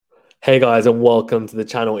Hey guys, and welcome to the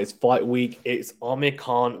channel. It's fight week. It's Amir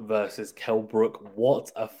Khan versus Kell Brook.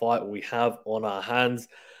 What a fight we have on our hands.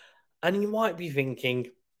 And you might be thinking,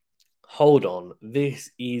 hold on, this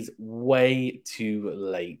is way too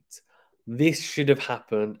late. This should have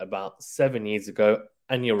happened about 7 years ago.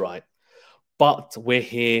 And you're right. But we're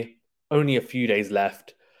here, only a few days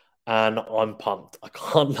left, and I'm pumped. I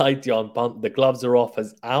can't lie to you, I'm pumped. The gloves are off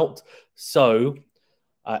as out. So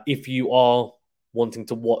if you are wanting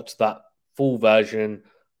to watch that full version,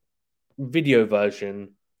 video version,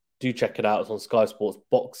 do check it out. It's on Sky Sports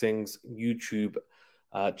Boxing's YouTube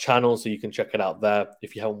channel, so you can check it out there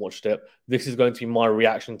if you haven't watched it. This is going to be my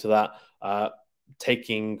reaction to that,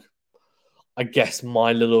 taking, I guess,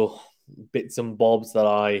 my little bits and bobs that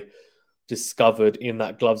I discovered in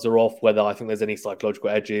that gloves are off, whether I think there's any psychological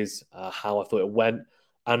edges, how I thought it went,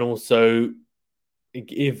 and also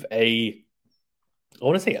give I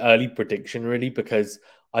want to say early prediction really, because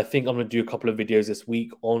I think I'm going to do a couple of videos this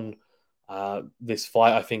week on this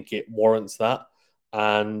fight. I think it warrants that.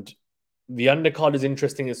 And the undercard is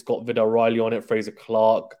interesting. It's got Vidal Riley on it, Fraser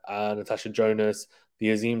Clark, Natasha Jonas, the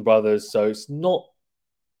Azim brothers. So it's not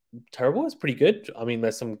terrible. It's pretty good. I mean,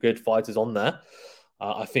 there's some good fighters on there.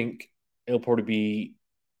 I think it'll probably be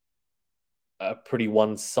a pretty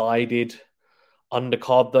one-sided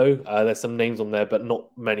undercard though. There's some names on there, but not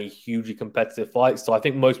many hugely competitive fights. So I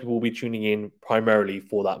think most people will be tuning in primarily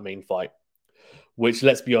for that main fight, which,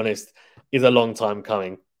 let's be honest, is a long time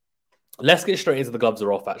coming. Let's get straight into the gloves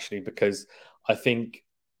are off, actually, because I think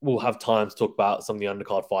we'll have time to talk about some of the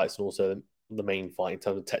undercard fights and also the main fight in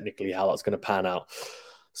terms of technically how that's going to pan out.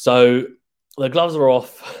 So the gloves are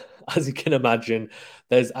off. As you can imagine,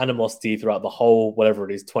 there's animosity throughout the whole, whatever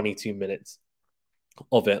it is, 22 minutes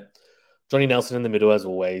of it. Johnny Nelson in the middle, as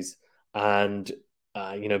always. And,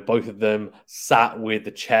 both of them sat with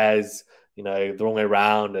the chairs, the wrong way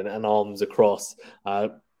around and arms across.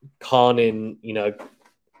 Khan in,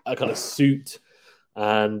 a kind of suit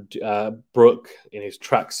and Brook in his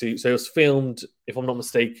tracksuit. So it was filmed, if I'm not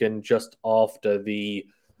mistaken, just after the.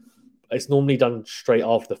 It's normally done straight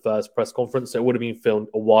after the first press conference. So it would have been filmed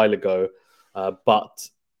a while ago, but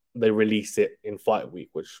they release it in fight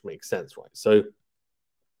week, which makes sense, right? So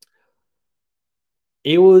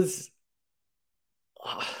it was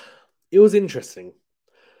interesting.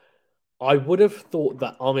 I would have thought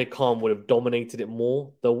that Amir Khan would have dominated it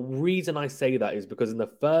more. The reason I say that is because in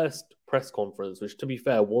the first press conference, which to be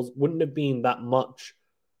fair wouldn't have been that much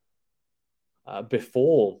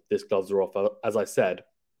before this gloves are off, as I said,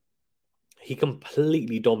 he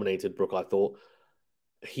completely dominated Brook. I thought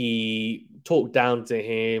he talked down to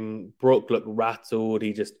him. Brook looked rattled.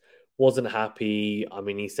 He just wasn't happy. I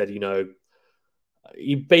mean, he said,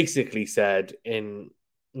 he basically said in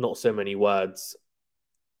not so many words,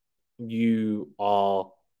 you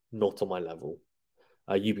are not on my level.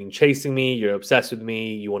 You've been chasing me. You're obsessed with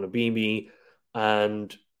me. You want to be me.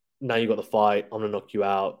 And now you got the fight. I'm going to knock you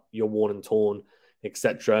out. You're worn and torn,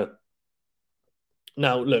 etc.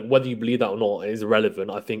 Now, look, whether you believe that or not is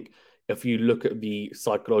irrelevant. I think if you look at the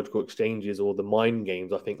psychological exchanges or the mind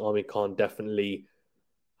games, I think Amir Khan definitely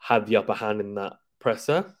had the upper hand in that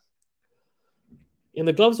presser. In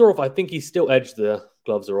the gloves are off, I think he still edged the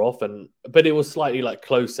gloves are off, but it was slightly like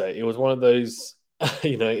closer. It was one of those,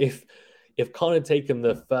 if Khan had taken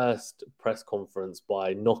the first press conference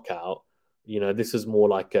by knockout, this is more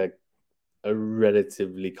like a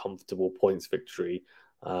relatively comfortable points victory.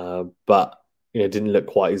 But it didn't look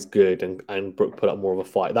quite as good, and Brook put up more of a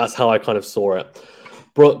fight. That's how I kind of saw it.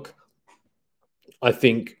 Brook, I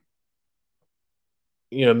think,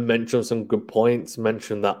 mentioned some good points.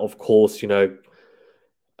 Mentioned that, of course,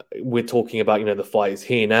 we're talking about the fight is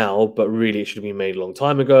here now, but really it should have been made a long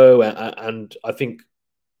time ago. And I think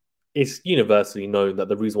it's universally known that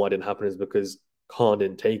the reason why it didn't happen is because Khan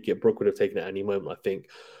didn't take it. Brook would have taken it at any moment, I think.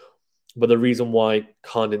 But the reason why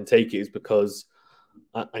Khan didn't take it is because,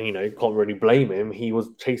 you can't really blame him. He was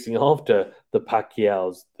chasing after the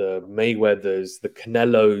Pacquiaos, the Mayweathers, the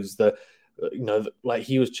Canelos, like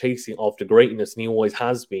he was chasing after greatness, and he always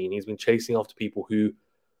has been. He's been chasing after people who,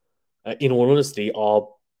 in all honesty, are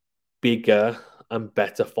bigger and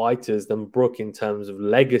better fighters than Brook in terms of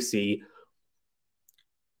legacy.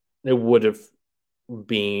 It would have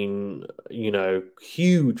been,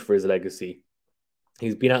 huge for his legacy.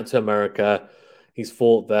 He's been out to America. He's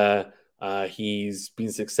fought there. He's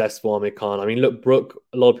been successful, Amir Khan. I mean, look, Brook,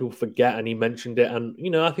 a lot of people forget, and he mentioned it. And,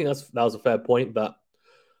 I think that was a fair point that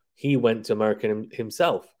he went to America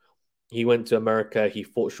himself. He went to America. He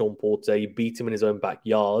fought Sean Porter. He beat him in his own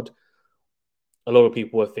backyard. A lot of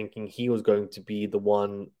people were thinking he was going to be the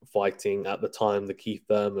one fighting at the time the Keith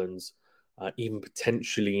Thurmans, even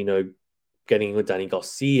potentially, getting with Danny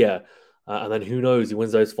Garcia. And then who knows, he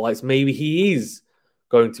wins those fights. Maybe he is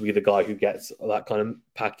going to be the guy who gets that kind of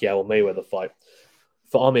Pacquiao or Mayweather fight.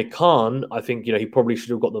 For Amir Khan, I think, he probably should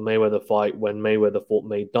have got the Mayweather fight when Mayweather fought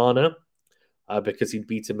Maidana, because he'd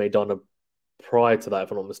beaten Maidana prior to that,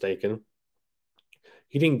 if I'm not mistaken.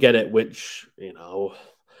 He didn't get it, which,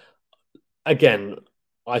 again,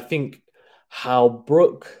 I think how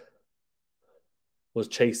Brook was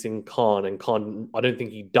chasing Khan, and Khan, I don't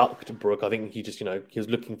think he ducked Brook. I think he just, he was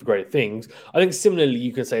looking for great things. I think similarly,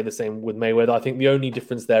 you can say the same with Mayweather. I think the only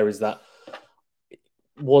difference there is that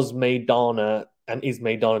was Maidana, and is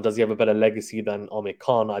Maidana, does he have a better legacy than Amir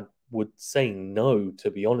Khan? I would say no,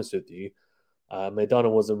 to be honest with you. Maidana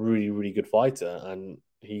was a really, really good fighter, and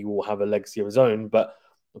he will have a legacy of his own. But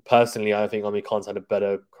personally, I think Amir Khan's had a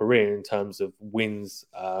better career in terms of wins,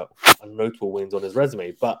 and notable wins on his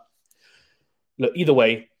resume. But look, either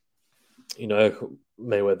way,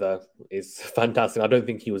 Mayweather is fantastic. I don't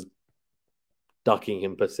think he was ducking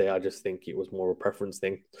him per se. I just think it was more a preference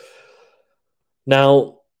thing.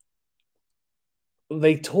 Now,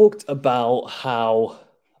 they talked about how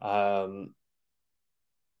the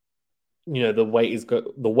weight's going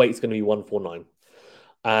to be 149,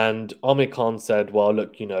 and Amir Khan said, "Well,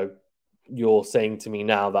 look, you're saying to me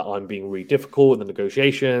now that I'm being really difficult in the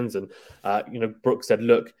negotiations," and Brooks said,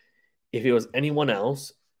 "Look, if it was anyone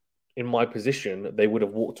else in my position, they would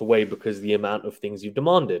have walked away because of the amount of things you've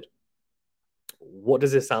demanded." What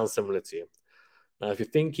does it sound similar to? Now, if you're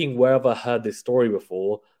thinking, where have I heard this story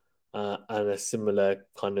before, and a similar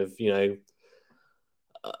kind of,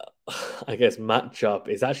 I guess, matchup,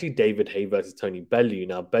 is actually David Haye versus Tony Bellew.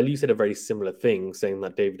 Now, Bellew said a very similar thing, saying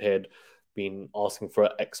that David Haye had been asking for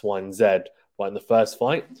X, Y, and Z right in the first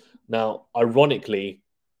fight. Now, ironically,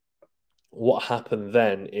 what happened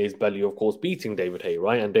then is Bellew, of course, beating David Haye,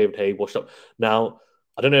 right? And David Haye washed up. Now,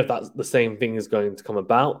 I don't know if that's the same thing is going to come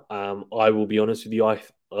about. I will be honest with you,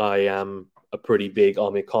 I am a pretty big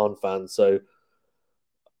Amir Khan fan, so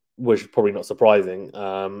which is probably not surprising,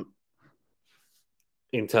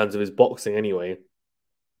 in terms of his boxing anyway.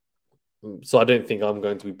 So I don't think I'm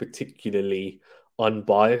going to be particularly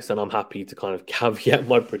unbiased, and I'm happy to kind of caveat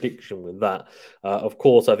my prediction with that. Of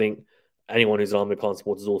course, I think anyone who's an Amir Khan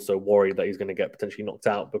supporter is also worried that he's going to get potentially knocked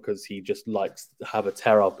out because he just likes to have a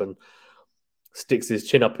tear up and sticks his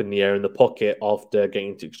chin up in the air in the pocket after getting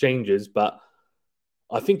into exchanges. But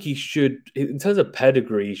I think he should, in terms of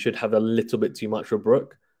pedigree, he should have a little bit too much for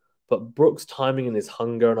Brook. But Brook's timing and his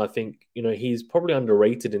hunger, and I think, he's probably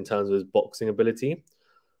underrated in terms of his boxing ability,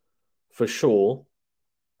 for sure.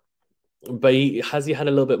 But has he had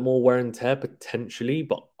a little bit more wear and tear? Potentially,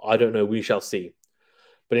 but I don't know. We shall see.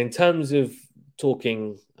 But in terms of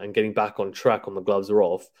talking and getting back on track on the gloves are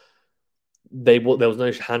off, there was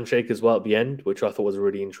no handshake as well at the end, which I thought was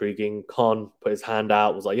really intriguing. Khan put his hand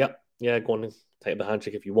out, was like, yeah, go on, take the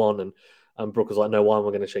handshake if you want. And Brook was like, no, why am I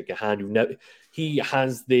going to shake your hand? He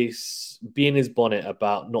has this be in his bonnet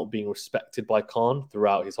about not being respected by Khan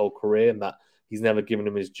throughout his whole career, and that he's never given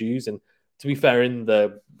him his dues. And to be fair, in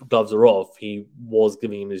the gloves are off, he was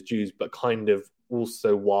giving him his dues, but kind of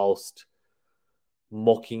also whilst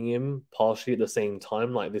mocking him partially at the same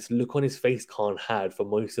time. Like, this look on his face Khan had for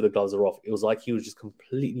most of the gloves are off, it was like he was just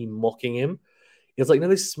completely mocking him. It was like,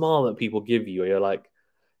 this smile that people give you, where you're like,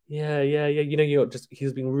 yeah.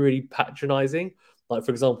 He's being really patronizing. Like,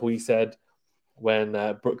 for example, he said, when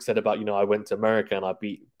Brooks said about, I went to America and I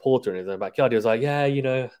beat Porter in his own backyard, he was like, yeah,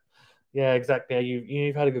 exactly.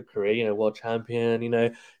 You've had a good career, world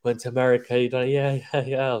champion, went to America, you done it. Yeah.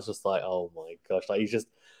 I was just like, oh my gosh. Like,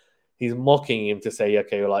 he's mocking him to say,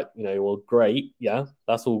 okay, like, well, great. Yeah,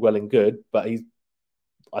 that's all well and good. But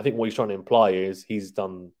I think what he's trying to imply is he's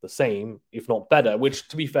done the same, if not better, which,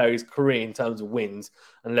 to be fair, his career in terms of wins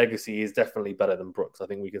and legacy is definitely better than Brooks. I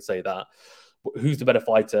think we can say that. But who's the better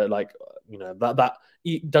fighter? Like, that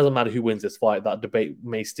it doesn't matter who wins this fight. That debate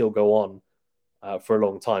may still go on for a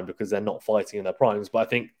long time because they're not fighting in their primes. But I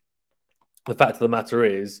think the fact of the matter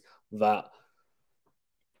is that,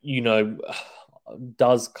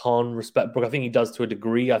 does Khan respect Brook? I think he does to a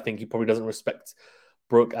degree. I think he probably doesn't respect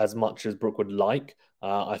Brook as much as Brook would like.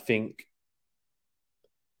 I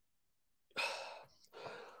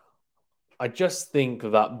just think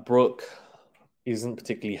that Brook isn't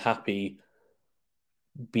particularly happy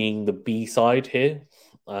being the B side here,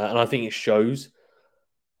 and I think it shows.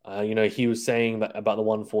 He was saying that about the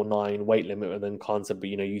 149 weight limit, and then Khan said, "But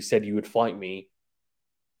you said you would fight me.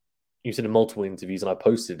 You said in multiple interviews, and I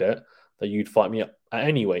posted it, that you'd fight me at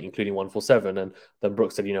any weight, including 147." And then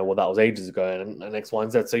Brooks said, well, that was ages ago, and X, Y,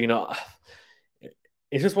 and Z. So,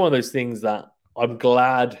 it's just one of those things that I'm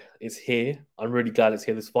glad it's here. I'm really glad it's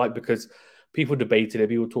here, this fight, because people debated it,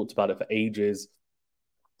 people talked about it for ages.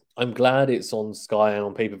 I'm glad it's on Sky and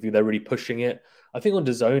on pay per view. They're really pushing it. I think on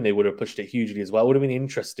DAZN they would have pushed it hugely as well. It would have been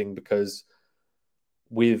interesting because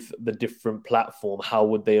with the different platform, how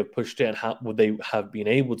would they have pushed it and how would they have been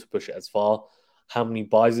able to push it as far? How many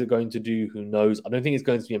buys is it going to do? Who knows? I don't think it's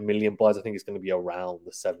going to be a million buys. I think it's going to be around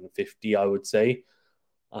the 750, I would say.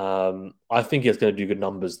 I think it's going to do good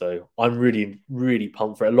numbers, though. I'm really, really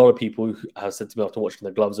pumped for it. A lot of people have said to me after watching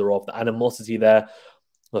the gloves are off, the animosity there,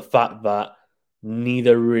 the fact that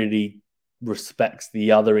neither really respects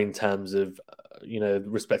the other in terms of,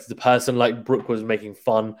 respects the person. Like Brooke was making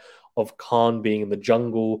fun of Khan being in the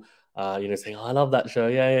jungle, saying, oh, I love that show.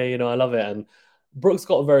 Yeah, yeah, I love it. And Brooke's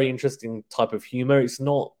got a very interesting type of humor. It's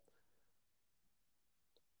not,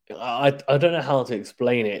 I don't know how to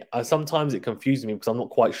explain it. Sometimes it confuses me because I'm not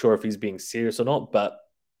quite sure if he's being serious or not. But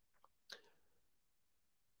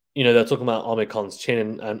they're talking about Amir Khan's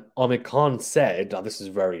chin, and Amir Khan said, "Now this is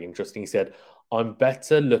very interesting." He said, "I'm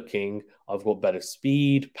better looking. I've got better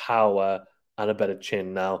speed, power, and a better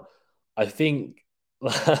chin." Now, I think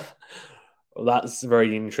that's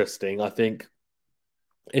very interesting. I think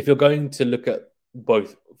if you're going to look at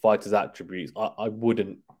both fighters' attributes, I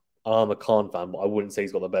wouldn't. I'm a Khan fan, but I wouldn't say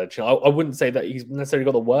he's got the better chin. I wouldn't say that he's necessarily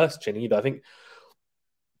got the worst chin either. I think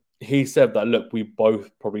he said that, look, we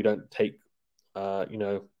both probably don't take, a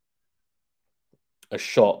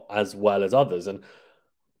shot as well as others, and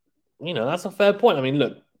that's a fair point. I mean,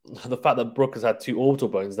 look, the fact that Brook has had two orbital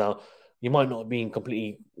bones now, you might not be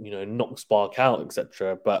completely, knock spark out,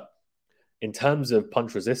 etc. But in terms of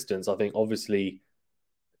punch resistance, I think obviously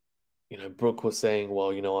Brooke was saying, well,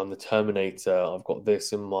 I'm the Terminator. I've got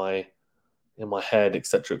this in my head,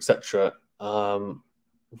 etc., etc.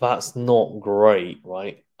 That's not great,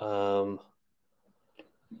 right?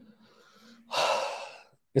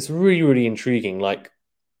 It's really, really intriguing. Like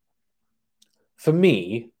for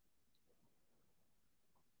me,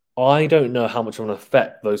 I don't know how much of an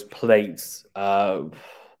effect those plates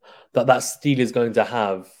that steel is going to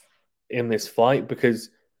have in this fight because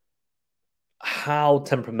how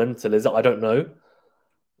temperamental is it? I don't know.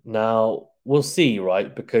 Now, we'll see,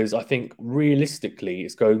 right? Because I think realistically,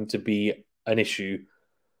 it's going to be an issue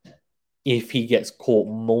if he gets caught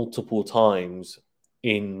multiple times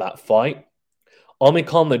in that fight. Amir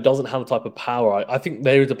Khan, though, doesn't have the type of power. I think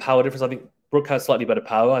there is a power difference. I think Brooke has slightly better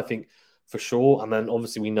power, I think, for sure. And then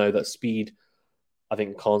obviously we know that speed, I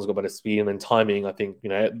think Khan's got better speed. And then timing, I think,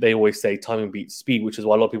 they always say timing beats speed, which is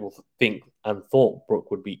why a lot of people think and thought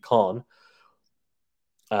Brooke would beat Khan.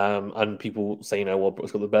 And people say, well,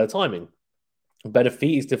 Brooke's got the better timing. Better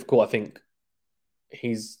feet is difficult. I think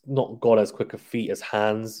he's not got as quick a feet as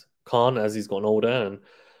hands Khan as he's gotten older. And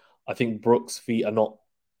I think Brooke's feet are not,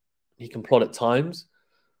 he can plod at times.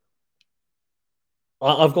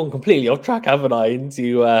 I've gone completely off track, haven't I,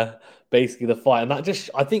 into basically the fight. And that just,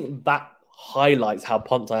 I think that highlights how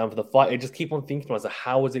pumped I am for the fight. I just keep on thinking to myself,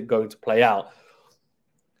 how is it going to play out?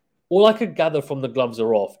 All I could gather from the gloves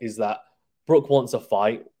are off is that Brooke wants a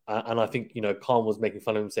fight. And I think, Khan was making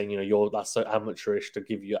fun of him saying, that's so amateurish to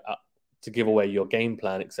give away your game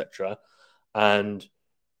plan, etc. And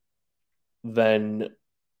then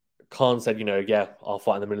Khan said, yeah, I'll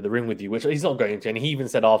fight in the middle of the ring with you, which he's not going to. And he even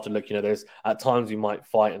said after, look, there's at times we might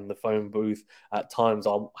fight in the phone booth. At times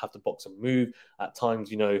I'll have to box and move. At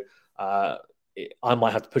times, I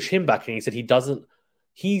might have to push him back. And he said he doesn't.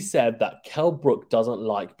 He said that Kell Brook doesn't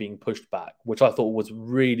like being pushed back, which I thought was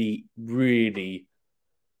really, really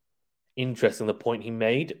interesting. The point he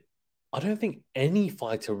made. I don't think any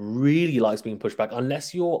fighter really likes being pushed back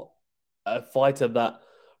unless you're a fighter that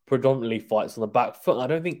predominantly fights on the back foot. I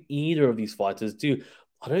don't think either of these fighters do.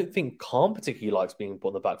 I don't think Khan particularly likes being put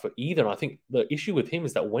on the back foot either. And I think the issue with him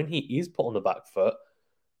is that when he is put on the back foot,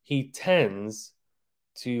 he tends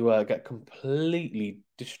to get completely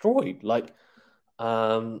destroyed. Like,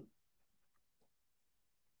 um,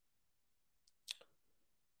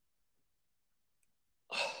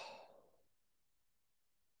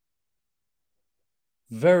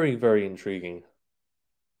 very, very intriguing.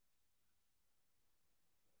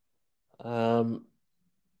 Um,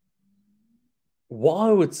 what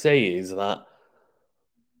I would say is that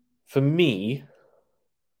for me,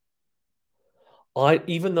 I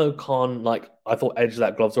even though Khan, like I thought edge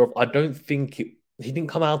that gloves are off, I don't think he didn't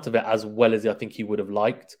come out of it as well as I think he would have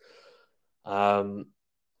liked. Um,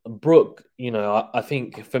 Brooke, I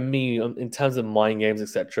think for me in terms of mind games,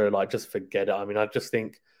 etc., like just forget it. I mean, I just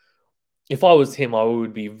think if I was him, I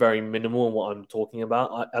would be very minimal in what I'm talking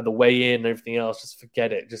about at the weigh in and everything else. Just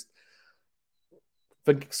forget it. Just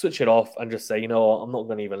switch it off and just say, you know what, I'm not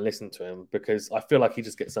going to even listen to him because I feel like he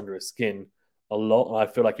just gets under his skin a lot. And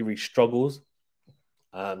I feel like he really struggles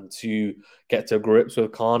to get to grips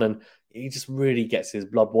with Khan, and he just really gets his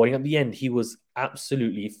blood boiling. At the end, he was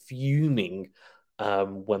absolutely fuming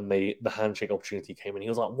when the handshake opportunity came in. He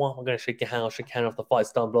was like, "What? I'm going to shake your hand. I'll shake your hand off the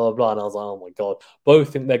fight's done." Blah blah blah. And I was like, "Oh my god!"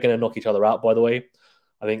 Both think they're going to knock each other out. By the way,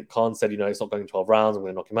 I think Khan said, "You know, it's not going 12 rounds. I'm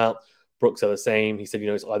going to knock him out." Brooks said the same. He said, "You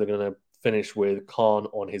know, it's either going to finish with Khan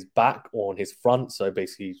on his back or on his front." So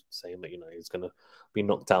basically saying that, you know, he's going to be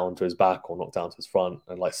knocked down to his back or knocked down to his front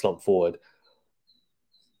and like slump forward.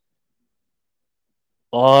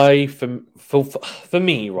 I for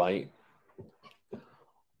me, right,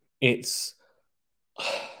 it's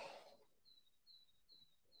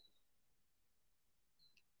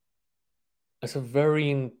it's a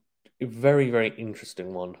very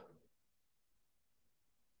interesting one.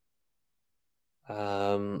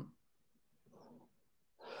 Um,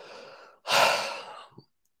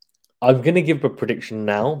 I'm gonna give a prediction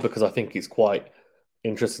now because I think it's quite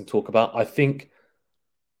interesting to talk about. I think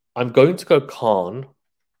I'm going to go Khan.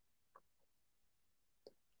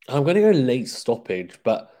 I'm going to go late stoppage,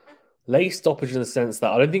 but late stoppage in the sense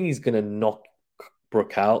that I don't think he's going to knock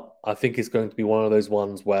Brook out. I think it's going to be one of those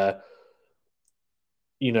ones where,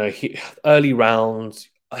 you know, early rounds.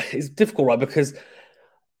 It's difficult, right? Because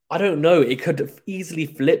I don't know. It could easily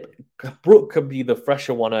flip. Brook could be the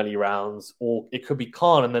fresher one early rounds, or it could be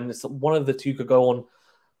Khan, and then one of the two could go on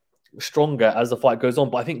stronger as the fight goes on.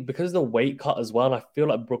 But I think because of the weight cut as well, and I feel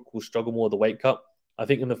like Brook will struggle more with the weight cut. I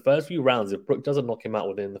think in the first few rounds, if Brook doesn't knock him out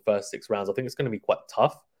within the first 6 rounds, I think it's going to be quite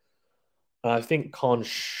tough. And I think Khan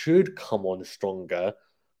should come on stronger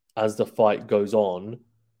as the fight goes on.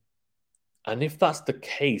 And if that's the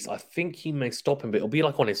case, I think he may stop him, but it'll be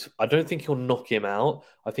like on his. I don't think he'll knock him out.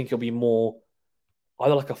 I think he'll be more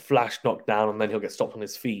either like a flash knockdown and then he'll get stopped on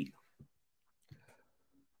his feet.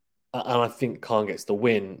 And I think Khan gets the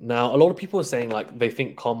win. Now, a lot of people are saying like they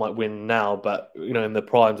think Khan might win now, but you know, in the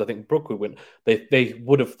primes, I think Brook would win. They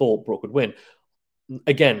would have thought Brook would win.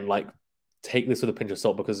 Again, like take this with a pinch of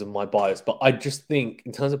salt because of my bias, but I just think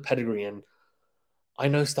in terms of pedigree, and I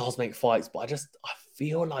know styles make fights, but I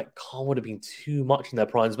feel like Khan would have been too much in their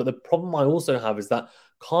primes. But the problem I also have is that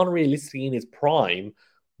Khan realistically in his prime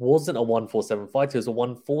wasn't a 147 fighter, it was a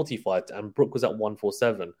 140 fighter, and Brook was at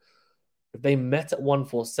 147. If they met at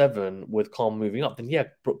 147 with Khan moving up, then yeah,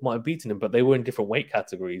 Brook might have beaten him, but they were in different weight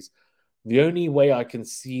categories. The only way I can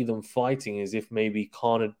see them fighting is if maybe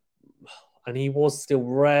Khan had, and he was still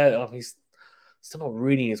rare. I mean, he's still not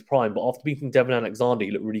really in his prime, but after beating Devin Alexander,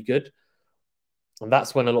 he looked really good. And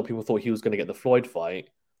that's when a lot of people thought he was going to get the Floyd fight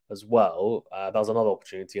as well. That was another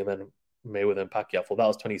opportunity. And then Mayweather and Pacquiao. Well, that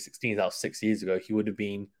was 2016. That was 6 years ago. He would have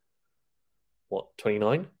been, what,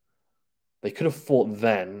 29? They could have fought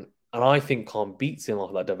then. And I think Khan beats him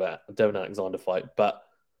off that Devin Alexander fight. But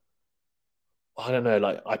I don't know.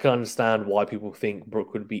 Like, I can understand why people think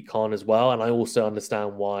Brook would beat Khan as well. And I also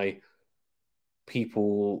understand why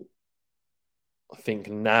people think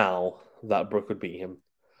now that Brook would beat him.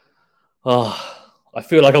 Oh, I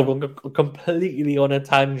feel like I've gone completely on a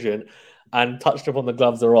tangent and touched upon the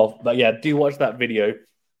gloves are off. But yeah, do watch that video.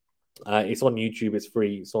 It's on YouTube. It's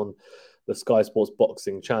free. It's on the Sky Sports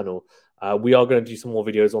Boxing channel. We are going to do some more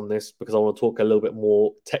videos on this because I want to talk a little bit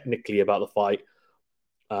more technically about the fight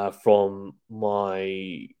from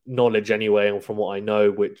my knowledge anyway and from what I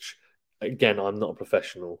know, which, again, I'm not a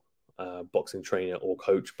professional boxing trainer or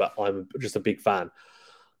coach, but I'm just a big fan.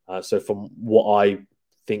 So from what I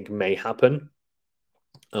think may happen,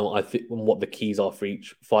 I think what the keys are for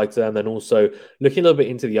each fighter, and then also looking a little bit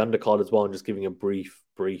into the undercard as well, and just giving a brief.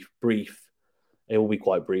 It will be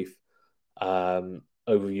quite brief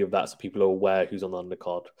overview of that, so people are aware who's on the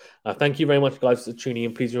undercard. Thank you very much, guys, for tuning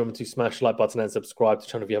in. Please remember to smash the like button and subscribe to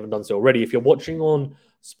the channel if you haven't done so already. If you're watching on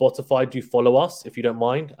Spotify, do follow us if you don't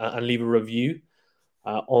mind, and leave a review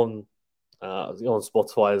on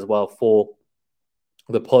Spotify as well for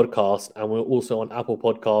the podcast. And we're also on Apple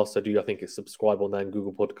Podcasts. So I think it's subscribe on there, and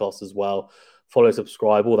Google Podcasts as well. Follow,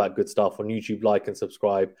 subscribe, all that good stuff on YouTube. Like and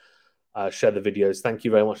subscribe. Share the videos. Thank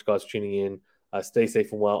you very much, guys, for tuning in. Stay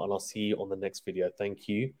safe and well, and I'll see you on the next video. Thank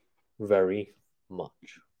you very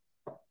much.